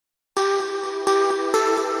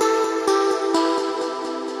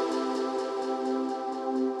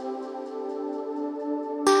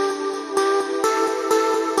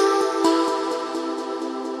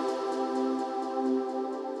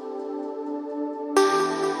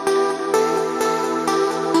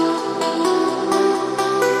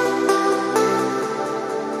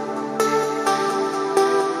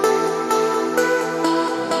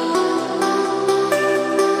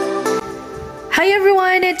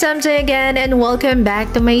it's MJ again and welcome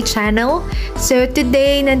back to my channel. So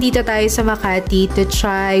today, nandito tayo sa Makati to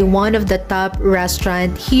try one of the top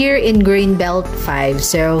restaurant here in Greenbelt 5.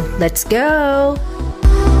 So let's go!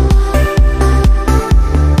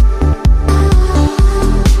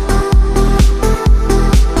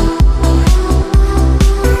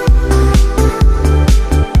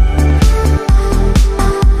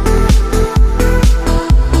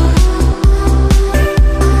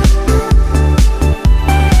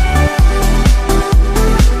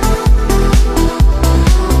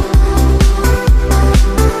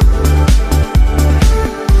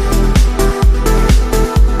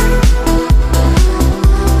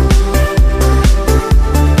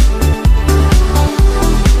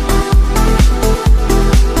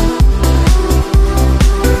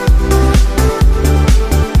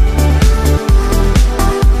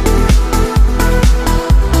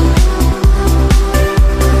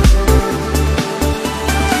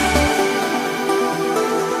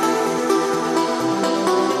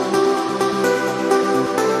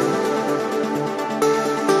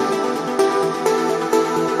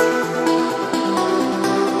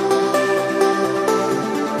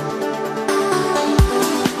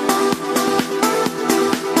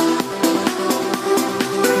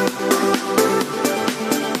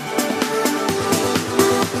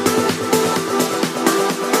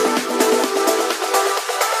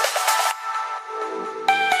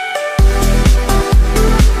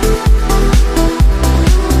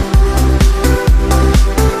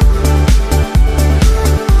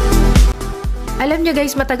 Alam nyo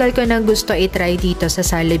guys, matagal ko nang gusto i-try dito sa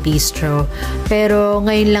Sala Bistro. Pero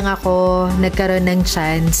ngayon lang ako nagkaroon ng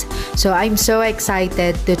chance. So I'm so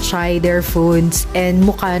excited to try their foods. And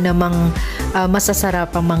mukha namang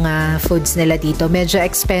masasarap ang mga foods nila dito. Medyo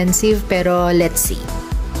expensive pero let's see.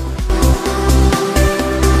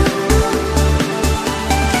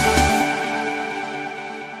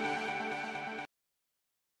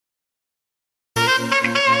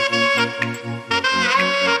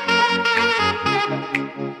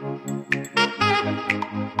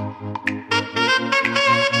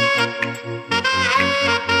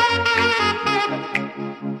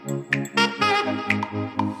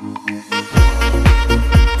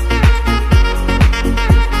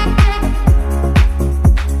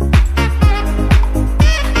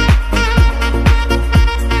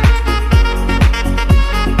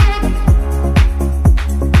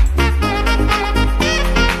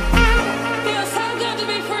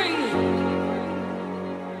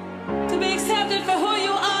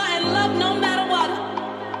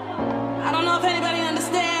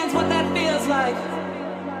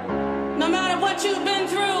 No matter what you've been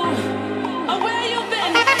through or where you've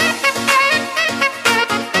been.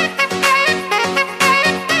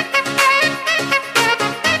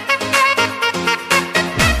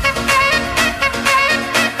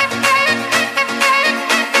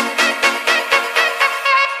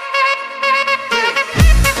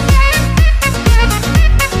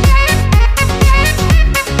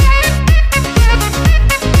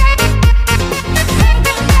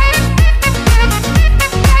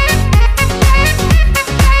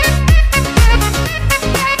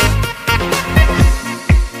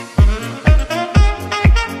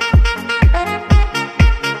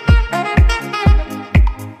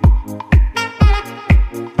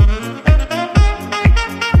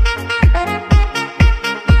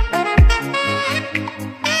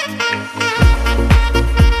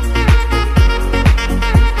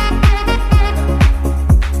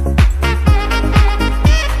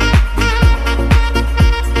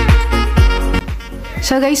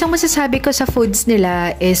 So guys, ang masasabi ko sa foods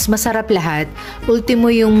nila is masarap lahat.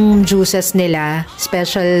 Ultimo yung juices nila,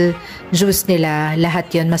 special juice nila,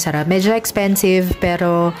 lahat yon masarap. Medyo expensive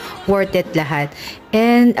pero worth it lahat.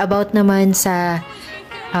 And about naman sa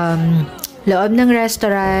loob ng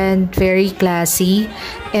restaurant, very classy.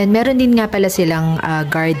 And meron din nga pala silang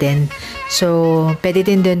garden. So, pwede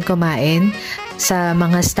din doon kumain. Sa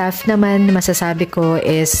mga staff naman, masasabi ko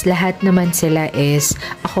is lahat naman sila is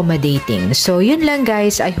accommodating. So, yun lang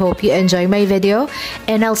guys. I hope you enjoy my video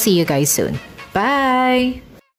and I'll see you guys soon. Bye!